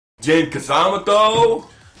Jin Kazamato.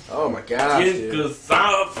 Oh my god, Jin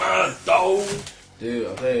Kazamato. Dude,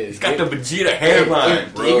 I'll tell you. He's got the Vegeta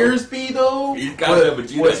hairline, bro. Diggersby, though? He's got the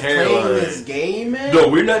Vegeta hairline. Playing this game, man? No,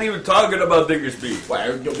 we're not even talking about Diggersby.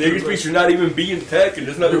 Diggersby should not even be in Tekken.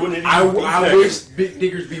 There's not even I wish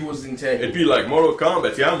Diggersby was in Tekken. It'd be like Mortal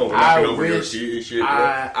Kombat. See, I'm knocking over your shit, bro.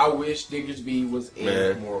 I wish Diggersby was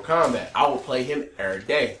in Mortal Kombat. I would play him every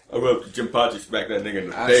day. I would up to Jim Pachi smack that nigga in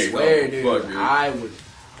the I face. swear, dude. I would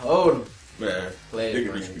hold him. Man,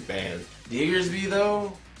 Diggersby should be banned. Diggersby,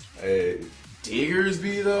 though? Hey.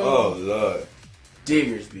 Diggersby, though? Oh, Lord.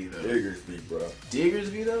 Diggersby, though. Diggersby, bro.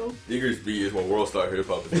 Diggersby, though? Diggersby is when World Star Hip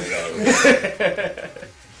Hop is made out of.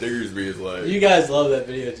 Diggersby is like... You guys love that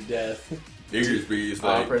video to death. Diggersby is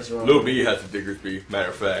like... Lil B has a Diggersby, matter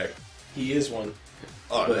of fact. He is one.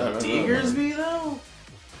 Oh, no, Diggersby, though?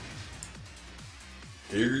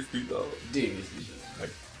 Diggersby, though? Diggersby, though.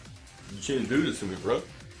 Like, you shouldn't do this to me, bro.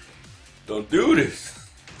 Don't do this.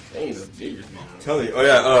 Ain't no Diggersby. I'm telling you. Oh,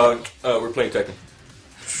 yeah, we're playing Tekken.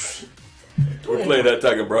 We're playing that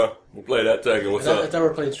Tekken, bro. We're playing that Tekken. What's up? I thought we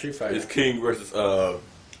were playing Street Fighter. It's King versus,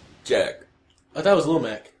 Jack. I thought it was Lil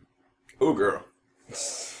Mac. Oh, girl.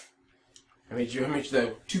 I made you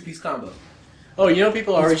the two-piece combo. Oh, you know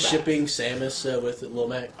people are already shipping Samus with Lil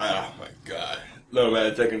Mac? Oh, my God. No,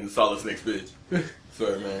 man, Tekken is Solid Snake's bitch.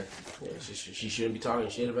 Sorry, man. Yeah, she shouldn't be talking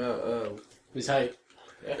shit about, His height.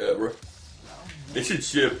 Yeah, bro. They should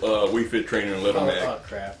ship We Fit Trainer and Little Mac. Oh,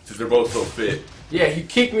 crap. Since they're both so fit. Yeah, you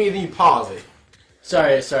kick me and then you pause it.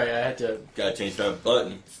 Sorry, I had to... Gotta change that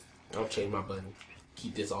button. I'll change my button.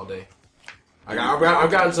 Keep this all day. I've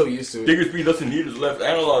gotten so used to it. Diggersby doesn't need his left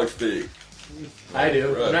analog stick. I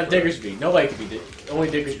do. Right, I'm not Diggersby. Nobody can be Only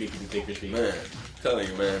Diggersby can be Diggersby. Man, I'm telling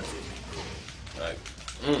you, man. Like,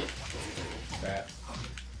 Crap.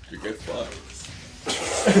 You get fucked.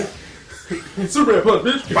 Superman punch,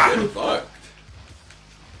 bitch. You get fucked.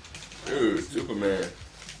 Dude, Superman.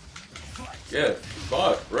 Yeah,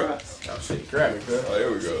 fuck, bruh. Oh shit, grab me, bro. Oh,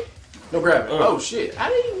 here we go. No grab me. Oh shit, how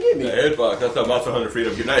did you get me? That hitbox, that's how Monster Hunter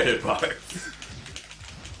Freedom Unite hitbox.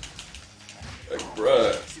 Like,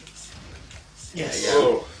 bruh. Yes.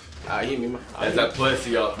 Oh. You mean That's that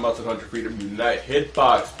Plessy off Monster Hunter Freedom Unite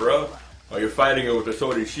hitbox, bro. Oh, you're fighting it with the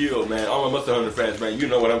Sword and Shield, man. All my Monster Hunter fans, man, you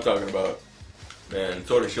know what I'm talking about. Man,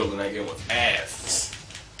 Sword and Shield in that game was ass.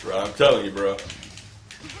 Bro, I'm telling you, bro.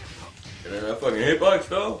 And then that fucking hitbox,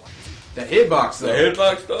 though. That hitbox, though. That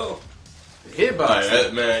hitbox, though. The hitbox. Like,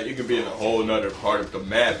 that, man, you can be in a whole nother part of the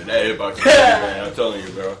map, and that hitbox, man, I'm telling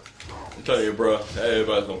you, bro. I'm telling you, bro. That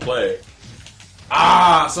hitbox gonna play.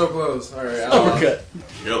 Ah, so close. All right. Uppercut.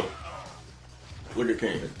 Yo. Look at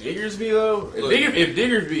King. Diggersby, though? If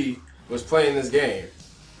Diggersby was playing this game,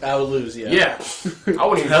 I would lose, yeah. yeah. I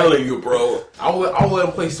wouldn't even Telling you, bro. I would let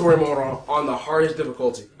him play story mode on the hardest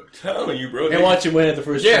difficulty. Telling you, bro. And watch him win at the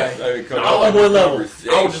first Yeah. try. On one level.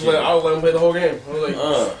 I would let him play the whole game. I was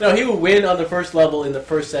like, No, he would win on the first level in the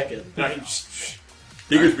first second.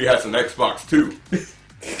 Diggersby has an Xbox too.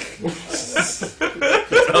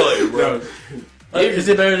 Telling you, bro. Is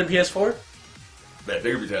it better than PS4? Man,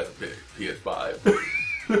 Diggersby has a PS5.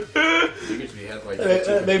 Diggersby has like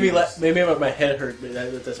maybe my head hurt, but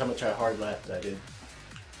that's how much hard laughed I did.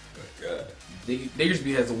 Oh, God.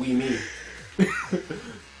 Diggersby has a Wii Me.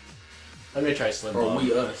 I'm gonna try Slim Or Bob.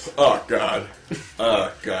 Wii Us. Oh, God.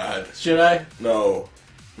 Oh, God. Should I? No.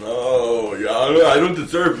 No. Yeah, I don't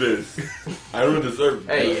deserve this. I don't deserve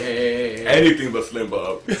Hey. anything but Slim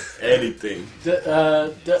Bob. Anything.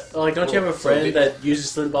 Like, don't you have a friend that uses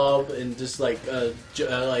Slim Bob and just says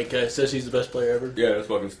he's the best player ever? Yeah, that's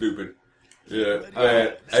fucking stupid. Yeah,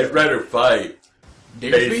 man, I'd rather fight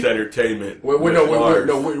Base Entertainment.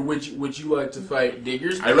 Would you like to fight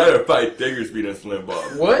Diggersby? I'd rather fight Diggersby than Slim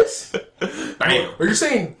Bob. What? Bam. Are you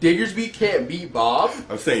saying Diggersby can't beat Bob?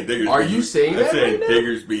 I'm saying Diggersby. Are you saying that I'm saying right now?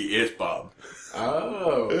 Diggersby is Bob.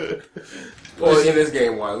 Oh. Well, in this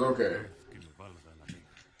game, wise, okay.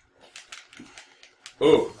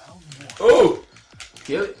 Oh. Oh.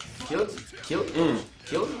 Kill it.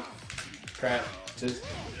 Crap. Just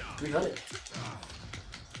 300.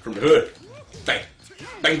 From the hood. Bang.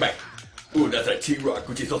 Bang, bang. Ooh, that's like T-Rock,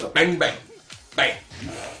 which is also bang, bang. Bang.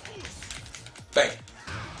 Bang.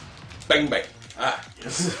 Bang, bang. Ah.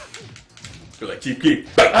 Feel like Chief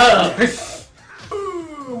Keef. Bang.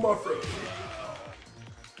 Ooh, my friend.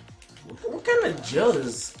 What kind of gel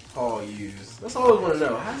does Paul use? That's all I always want to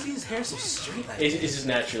know. How does his hair so straight like that? It's just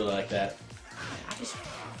naturally like that.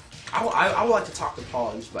 I would like to talk to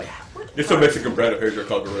Paul and just be like, There's some Mexican brand of hair dryer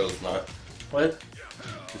called Gorilla Snot. What?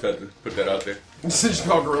 Just had to put that out there. This is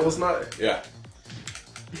called Gorilla Snot? Yeah.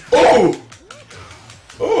 Oh!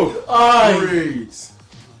 Oh! Great.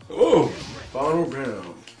 Ooh. Final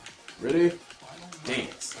round. Ready?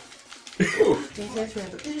 Dance. Ooh. Dance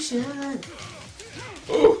Revolution.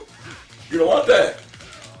 Ooh. You don't want that.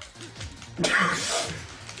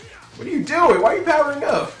 What are you doing? Why are you powering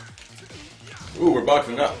up? Ooh, we're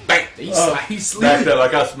boxing up. Bang. He Smacked slapped that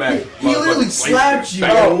like I smacked. He literally slapped you.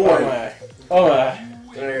 Bang. Oh my.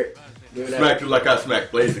 Alright. Smacked it like I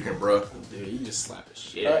smacked Blaziken, bro. Dude, you just slapped the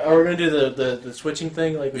shit. Are we gonna do the switching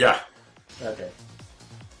thing? Like Yeah. Okay.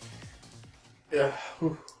 Yeah.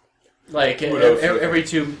 Like Who knows? every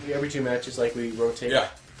two matches, like we rotate. Yeah.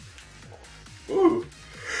 Ooh.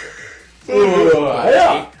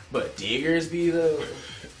 Yeah. But Diggersby though.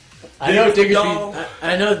 I know Diggersby, Diggersby. no.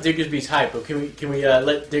 I know Diggersby's hype, but can we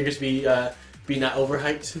let Diggersby be not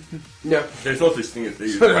overhyped? No. There's no such thing as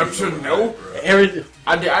these. I'm sure no. Every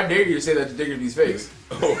I dare you to say that to Diggersby's face.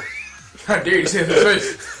 Oh. I dare you to say it to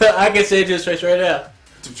his face. I can say it to his face right now.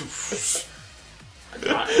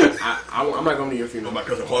 I'm not going to your funeral. My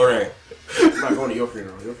cousin Florian. I'm not going to your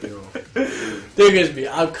funeral. Diggersby,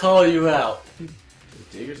 I'll call you out.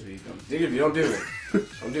 Diggersby, don't do it.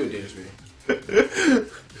 Don't do it, Diggersby.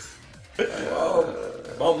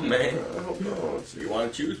 Oh, man. You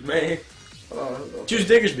want to choose, man? Choose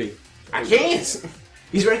Diggersby. I can't.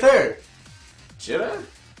 He's right there. Should I?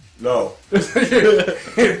 No. No,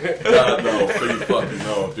 please fucking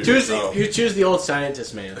no. Dude, Choose no. you choose the old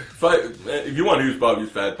scientist man. If you want to use Bob,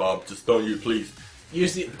 use Fat Bob. Just don't use, please.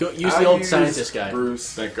 Use the old scientist guy.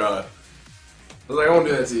 Bruce. Thank God. I was like, I won't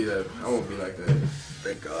do that to you, though. I won't be like that.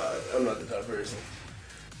 Thank God. I'm not the type of person.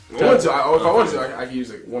 If I want to, I can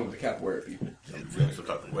use like one of the capoeira people. I'm feeling some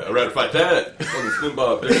type of way. I'd rather fight that. Fucking Slim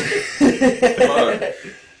Bob, dude. Come on.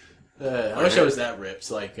 I wish I was that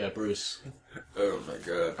ripped like Bruce. Oh my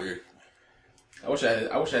God, dude. I wish I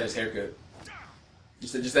had his haircut.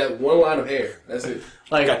 Just that one line of hair. That's it.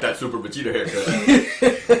 I Like got that Super Vegeta haircut.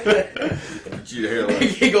 Vegeta hairline.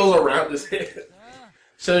 He goes around his head.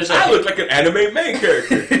 so there's I like look like an anime main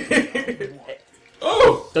character.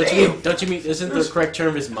 Oh, don't you mean isn't the correct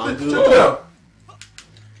term is mangu? Oh.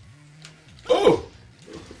 Oh.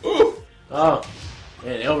 Oh. Oh,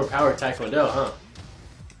 man, overpowered Taekwondo, huh?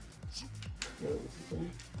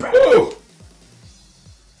 Oh.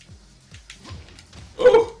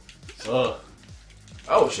 Oh. Oh,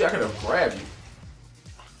 Oh shit! I could have grabbed you.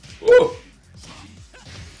 Oh.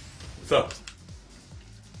 What's up?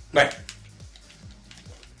 Bang.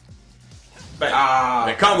 Bang. Ah,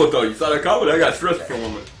 That combo though, you saw that combo? I got stressed for a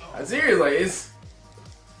moment. I'm serious. Like it's.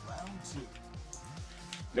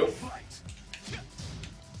 Nope.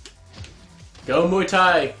 go Muay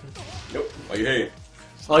Thai. Nope. Oh, you hate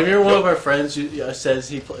Oh, you hear one of our friends who says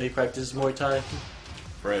he practices Muay Thai.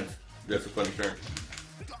 friends. That's a funny term.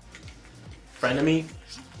 Frenemy,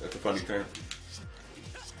 That's a funny term.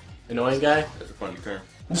 annoying guy. That's a funny term.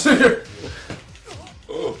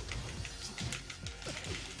 Oh.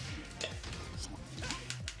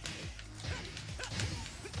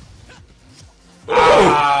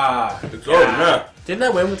 Ah. It's over now. Didn't I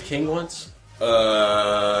win with King once? Yeah.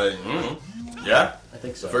 I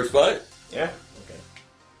think so. The first fight. Yeah.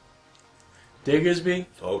 Diggersby.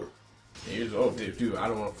 It's over. Diggersby. Oh, dude, I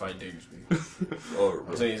don't want to fight Diggersby. It's over.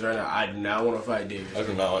 I'm saying this right now. I do not want to fight I Diggersby.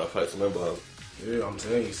 do not want to fight Slim Bob. Dude, I'm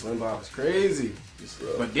telling you, Slim Bob is crazy.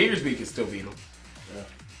 But Diggersby can still beat him.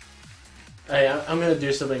 Hey, I'm gonna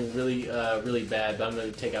do something really, really bad, but I'm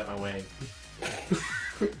gonna take out my wang.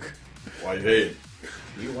 Why you hate?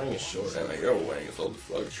 Your wang is short. Man, like, your wang is old as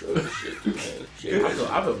fuck. Short as shit, too, man. Shave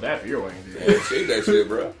that I feel bad for your wang, dude. shit. Man, shave that shit,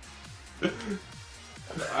 bro.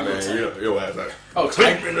 I Man, your ass like, Oh,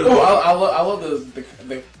 Tiger. Oh, I love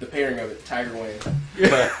the pairing of it. Tiger Wang.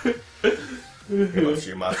 you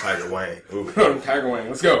shit my Tiger Wang. Ooh. Tiger Wang.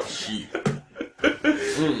 Let's go. Shit.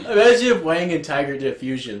 Imagine if Wang and Tiger did a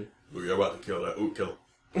fusion. Ooh, you're about to kill that. Ooh, kill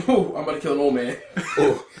him. Ooh, I'm about to kill an old man.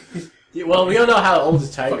 Ooh. Yeah, well, we don't know how old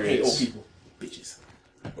his Tiger Fuck hate old is. people. Bitches.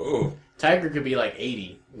 Ooh. Tiger could be like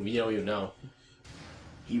 80. We don't even know.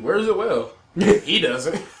 He wears it well. He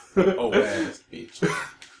doesn't. Oh, ass bitch.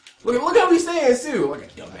 Look how he stands too. Like a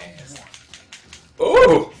dumbass.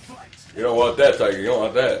 Ooh. You don't want that, Tiger. You don't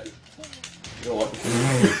want that. You don't want,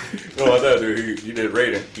 you don't want that, dude. He did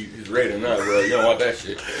rating. He's rating now, bro. You don't want that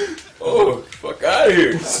shit. Oh, fuck out of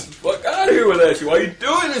here. Fuck out of here with that shit. Why you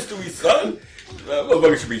doing this to me, son? That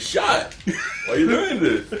motherfucker should be shot. Why you doing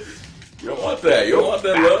this? You don't want that. You don't want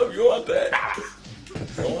that love. You don't want that.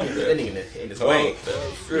 You don't want that. That nigga in his Oh, wang.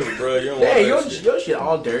 that's true, bro. You don't want Hey, that shit. your shit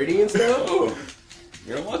all dirty and stuff. Oh,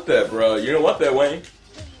 you don't want that, bro. You don't want that, Wayne.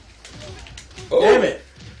 Oh. Damn it!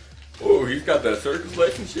 Oh, he's got that circus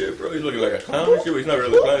relationship, bro. He's looking like a clown and shit. But he's not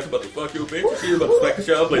really a clown. He's about to fuck you, bitch. He's about to smack the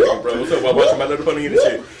shit out of you, bro. What's up? While watching My Little Pony and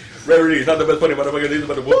shit. Rarity is not the best pony, motherfucker. He's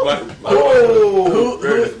about to whoop my. Who?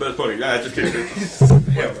 Rarity is the best pony. Nah, just kidding.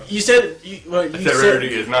 You said I said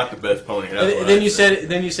Rarity is not the best pony. And then you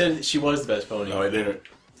said she was the best pony. No, I didn't.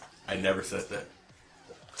 I never said that.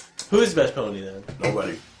 Who is the best pony then?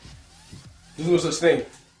 Nobody. There's no such thing.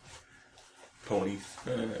 Ponies.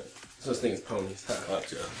 Such thing as ponies. Huh?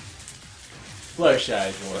 Gotcha. Fluttershy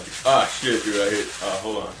is one. Ah, shit, dude. I hit.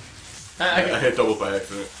 Hold on. I hit double by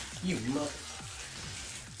accident. You mother.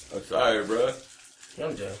 I'm sorry, bro. Yeah,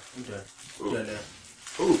 I'm done. I'm done. Ooh. Done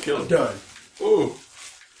now. Ooh, kill I'm him. done. Ooh.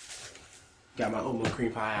 Got my oatmeal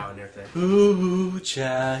cream pie out and everything. Ooh,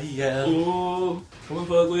 child. Ooh. Come and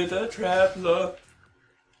fuck with the traveler.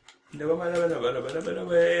 Never mind, never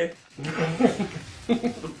way.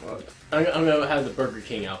 I'm gonna have the Burger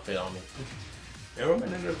King outfit on me. Never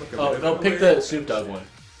mind, never Oh, no, pick the Snoop Dogg one.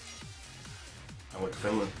 I went to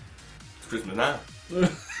Finland. It's Christmas now.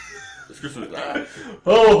 It's Christmas now.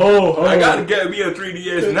 Ho, ho, ho. I gotta get me a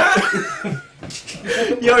 3DS now.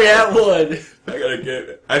 You already had one. I gotta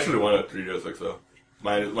get. I actually want a 3DS XL.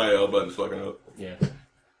 My L button's fucking up. Yeah.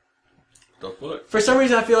 The fuck? For some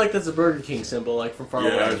reason, I feel like that's a Burger King symbol, like from far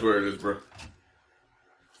away. Yeah, that's where it is, bro.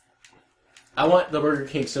 I want the Burger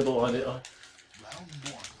King symbol on it.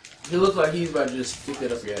 He looks like he's about to just stick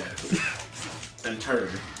that up your ass. And turn.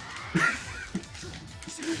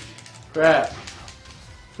 Crap.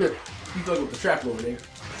 You fuck with the trap over there.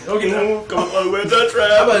 Okay, now. Come on with the How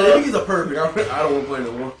trap. about that? He's a perfect. I don't want to play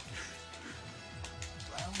no more.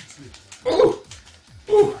 Ooh.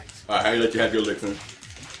 Ooh. Alright, how you let you have your licks in?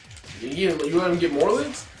 You let him get more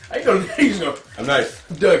licks? I ain't gonna. He's gonna. I'm nice.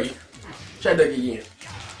 Dougie. Try Dougie again.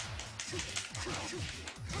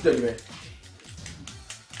 Dougie, man.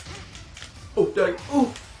 Oh, Dougie.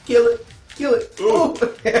 Ooh. Kill it. Kill it. Ooh.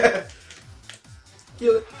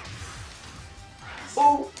 Kill it.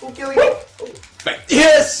 Ooh. Ooh, kill it. Ooh. Bang.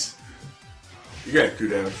 Yes! You getting too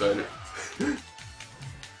damn excited.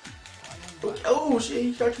 Oh, shit.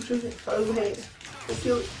 He shot you. Shot his hand. Oh,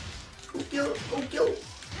 kill it. Oh, kill it. Oh, kill it.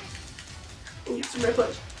 Oh, Superman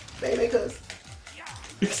punch. Bang, bang, cuz.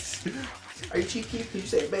 Are you cheap, Keith? Could you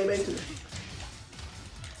say bang, bang to me?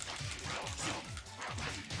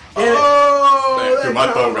 Oh, Dude,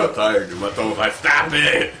 my thumb got tired, dude. My thumb was like, stop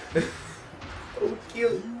it! Oh,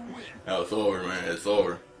 kill it. Now it's over, man. It's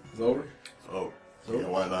over. It's over? It's over. You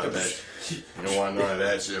don't want none of that shit. You don't want none of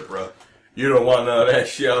that shit, bro. You don't want none of that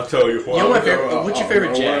shit, I'll tell you. You know my favorite, what's your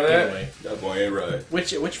favorite Jack, anyway? That boy ain't right.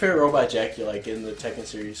 Which favorite robot Jack you like in the Tekken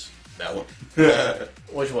series? That one.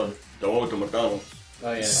 Which one? The one with the McDonald's.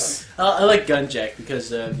 Oh, yeah. I like Gun Jack because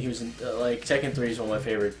he was in, like, Tekken 3 is one of my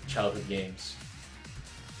favorite childhood games.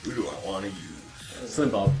 Who do I want to use? Slim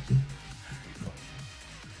Bob.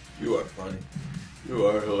 You are funny. You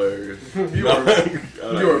are hilarious. You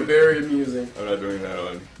are very amusing. I'm not doing that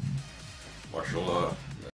on martial law.